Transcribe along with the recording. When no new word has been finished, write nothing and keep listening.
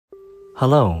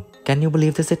Hello, can you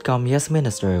believe the sitcom Yes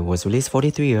Minister was released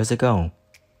 43 years ago?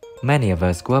 Many of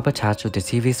us grew up attached to the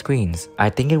TV screens. I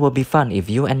think it would be fun if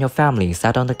you and your family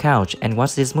sat on the couch and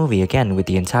watched this movie again with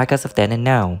the entire cast of then and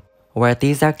now. Where are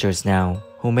these actors now,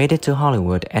 who made it to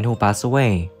Hollywood and who passed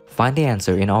away? Find the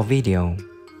answer in our video.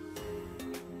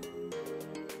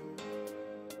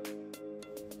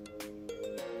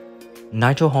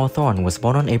 Nigel Hawthorne was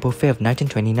born on April 5,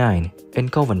 1929, in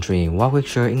Coventry,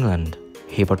 Warwickshire, England.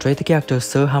 He portrayed the character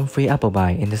Sir Humphrey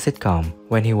Appleby in the sitcom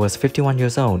when he was 51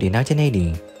 years old in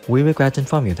 1980. We regret to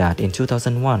inform you that in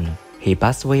 2001, he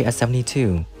passed away at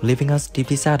 72, leaving us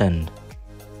deeply saddened.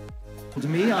 To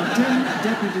me are 10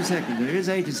 deputy secretaries,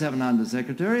 87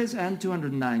 under-secretaries, and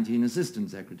 219 assistant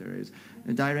secretaries.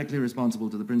 Directly responsible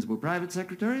to the principal private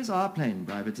secretaries are plain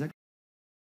private secretaries.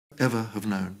 Ever have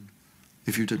known,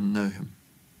 if you didn't know him,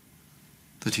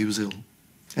 that he was ill.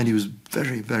 And he was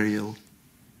very, very ill.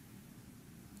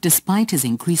 Despite his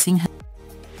increasing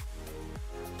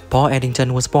Paul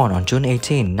Eddington was born on June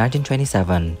 18,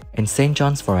 1927, in St.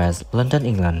 John's Forest, London,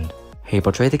 England. He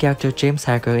portrayed the character James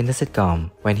Hacker in the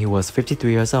sitcom when he was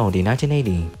 53 years old in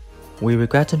 1980. We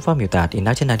regret to inform you that in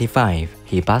 1995,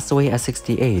 he passed away at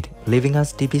 68, leaving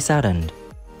us deeply saddened.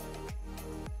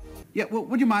 Yeah, well,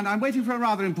 would you mind? I'm waiting for a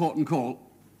rather important call.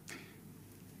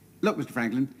 Look, Mr.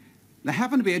 Franklin, there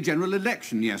happened to be a general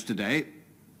election yesterday.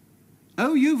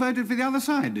 Oh, you voted for the other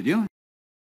side, did you?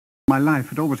 My life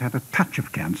had always had a touch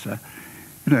of cancer.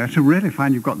 You know, to really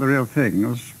find you've got the real thing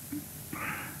was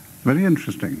very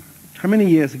interesting. How many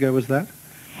years ago was that?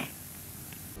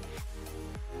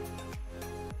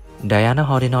 Diana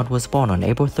Hardinott was born on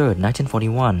April 3,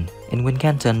 1941, in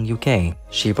Wincanton, UK.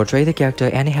 She portrayed the character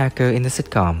Annie Hacker in the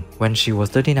sitcom when she was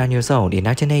 39 years old in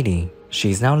 1980. She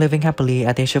is now living happily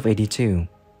at the age of 82.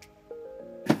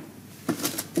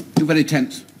 You're very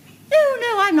tense.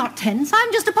 No, I'm not tense.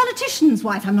 I'm just a politician's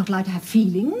wife. I'm not allowed to have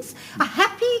feelings. A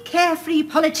happy, carefree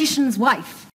politician's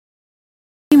wife.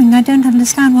 I don't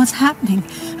understand what's happening.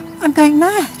 I'm going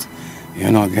mad.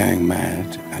 You're not going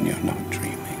mad, and you're not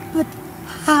dreaming. But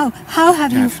how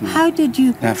have Daphne, you, how did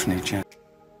you... Daphne,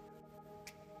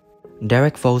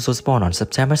 Derek Fowlds was born on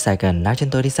September 2,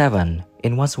 1937,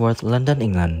 in Wandsworth, London,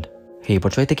 England. He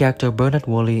portrayed the character Bernard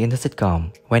Woolley in the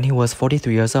sitcom when he was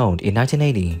 43 years old in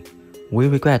 1980. We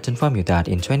regret to inform you that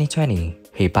in 2020,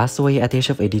 he passed away at the age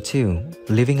of 82,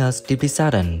 leaving us deeply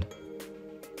saddened.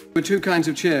 There were two kinds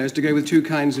of chairs to go with two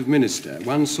kinds of minister.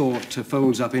 One sort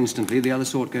folds up instantly, the other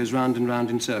sort goes round and round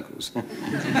in circles.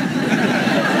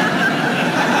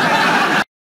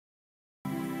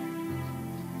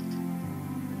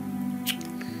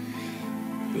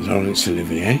 Laurence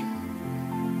Olivier,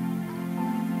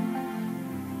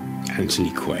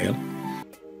 Antony Quayle.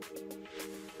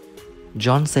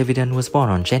 John Savidan was born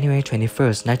on January 21,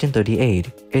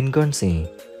 1938, in Guernsey.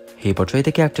 He portrayed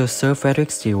the character Sir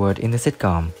Frederick Stewart in the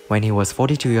sitcom when he was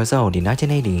 42 years old in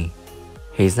 1980.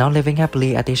 He is now living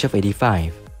happily at the age of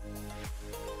 85.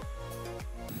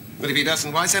 But if he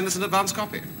doesn't, why send us an advance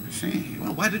copy? See,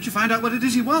 well, why did you find out what it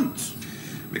is he wants?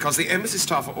 Because the embassy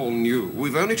staff are all new.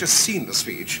 We've only just seen the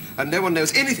speech, and no one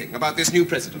knows anything about this new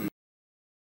president.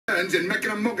 And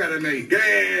making a mug out of me.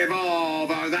 Give off,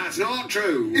 oh, that's not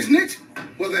true. Isn't it?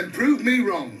 Well then prove me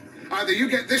wrong. Either you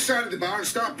get this side of the bar and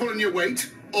start pulling your weight,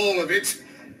 all of it.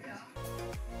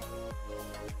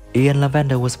 Ian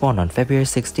Lavender was born on February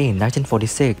 16,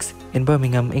 1946, in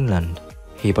Birmingham, England.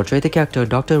 He portrayed the character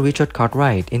Dr. Richard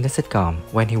Cartwright in the sitcom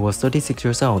when he was 36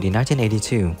 years old in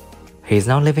 1982. He is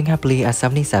now living happily at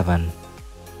 77.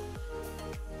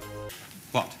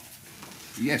 What?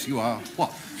 Yes, you are.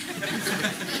 What?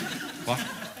 What?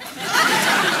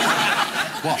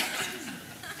 What?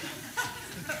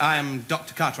 I am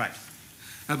Dr. Cartwright.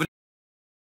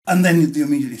 And then you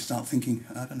immediately start thinking,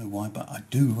 I don't know why, but I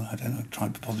don't know, try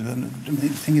to be positive, and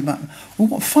thinking about, well,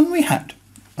 what fun we had,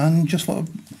 and just what a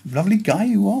lovely guy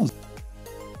he was.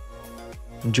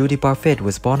 Judy Parfitt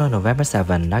was born on November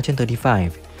 7,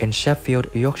 1935, in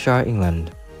Sheffield, Yorkshire,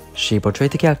 England. She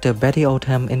portrayed the character Betty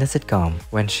Oldham in the sitcom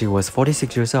when she was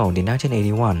 46 years old in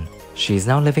 1981. She is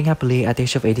now living happily at the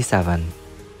age of 87.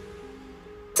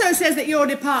 So says that your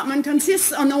department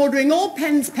insists on ordering all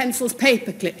pens, pencils,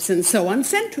 paper clips and so on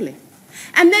centrally,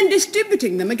 and then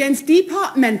distributing them against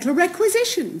departmental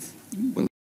requisitions.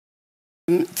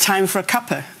 Time for a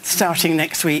cuppa starting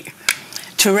next week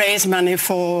to raise money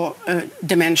for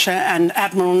dementia and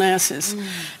admiral nurses.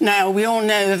 Now, we all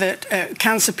know that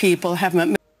cancer people have...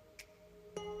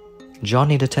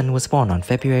 John Eddington was born on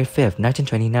February 5,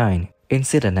 1929, in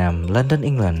Sydenham, London,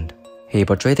 England. He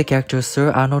portrayed the character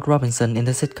Sir Arnold Robinson in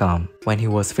the sitcom when he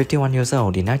was 51 years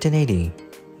old in 1980.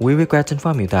 We regret to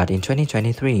inform you that in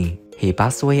 2023, He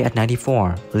passed away at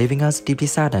 94, leaving us deeply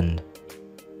saddened.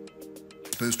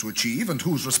 Supposed to achieve and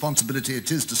whose responsibility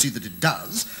it is to see that it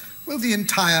does, well, the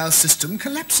entire system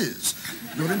collapses.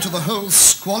 You're into the whole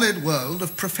squalid world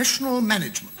of professional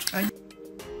management.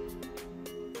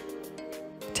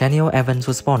 Daniel Evans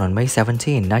was born on May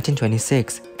 17,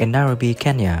 1926, in Nairobi,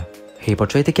 Kenya. He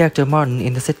portrayed the character Martin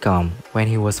in the sitcom when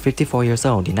he was 54 years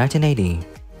old in 1980.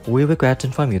 We regret to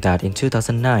inform you that in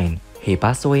 2009, he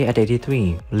passed away at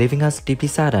 83, leaving us deeply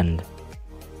saddened.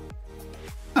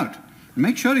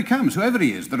 Make sure he comes, whoever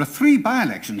he is. There are 3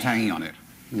 by-elections hanging on it.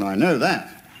 I know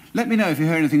that. Let me know if you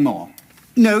hear anything more.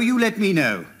 No, you let me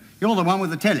know. You're the one with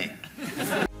the telly.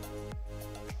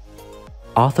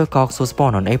 Arthur Cox was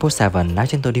born on April 7,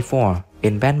 1934,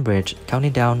 in Banbridge,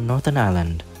 County Down, Northern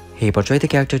Ireland. He portrayed the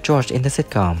character George in the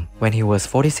sitcom when he was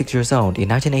 46 years old in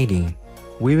 1980.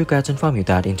 We regret to inform you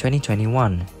that in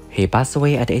 2021, he passed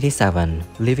away at 87,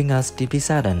 leaving us deeply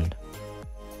saddened.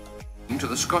 To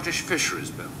the Scottish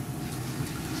Fisheries Bill.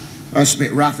 That's a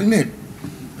bit rough, isn't it?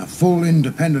 A full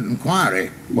independent inquiry.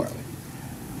 Well,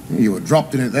 you were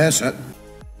dropped in it there, sir.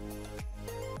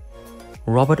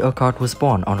 Robert Urquhart was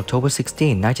born on October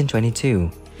 16, 1922,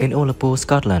 in Ullapool,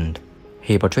 Scotland.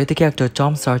 He portrayed the character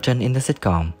Tom Sargent in the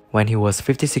sitcom when he was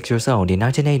 56 years old in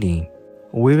 1980.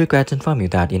 We regret to inform you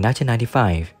that in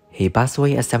 1995, he passed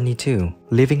away at 72,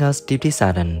 leaving us deeply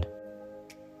saddened.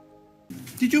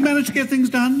 Did you manage to get things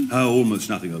done? Oh, almost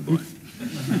nothing, old boy.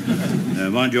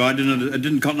 Mind you, I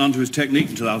didn't cotton on to his technique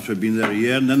until after I'd been there a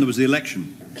year, and then there was the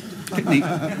election. Technique?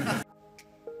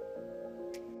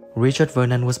 Richard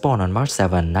Vernon was born on March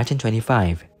 7,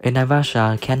 1925, in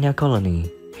Naivasha, Kenya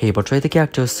colony. He portrayed the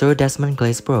character Sir Desmond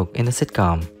Glazebrook in the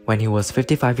sitcom when he was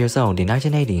 55 years old in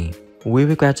 1980. We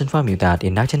regret to inform you that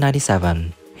in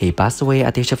 1997, he passed away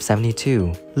at the age of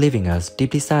 72, leaving us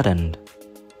deeply saddened.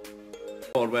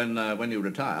 When you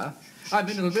retire, I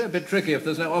mean, it'll be a bit tricky if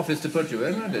there's no office to put you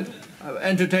in, won't it?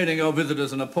 Entertaining your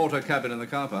visitors in a porter cabin in the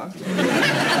car park.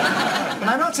 But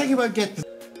I'm not saying you won't get the...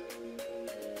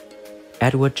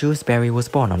 Edward Shrewsbury was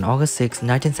born on August 6,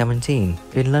 1917,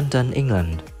 in London,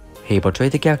 England. He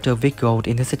portrayed the character Vic Gold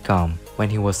in the sitcom when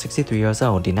he was 63 years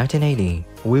old in 1980.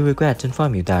 We regret to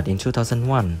inform you that in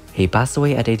 2001, he passed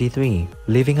away at 83,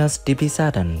 leaving us deeply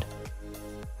saddened.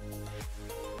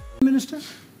 Minister?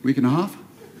 Week and a half?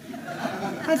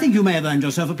 I think you may have earned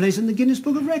yourself a place in the Guinness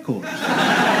Book of Records.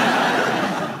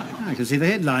 I can see the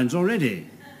headlines already.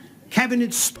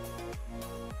 Cabinet...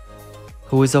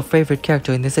 Who is your favorite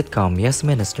character in the sitcom Yes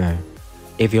Minister?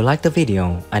 If you like the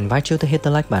video, I invite you to hit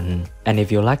the like button. And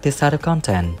if you like this type of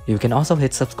content, you can also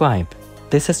hit subscribe.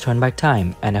 This is Turn Back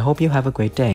Time, and I hope you have a great day.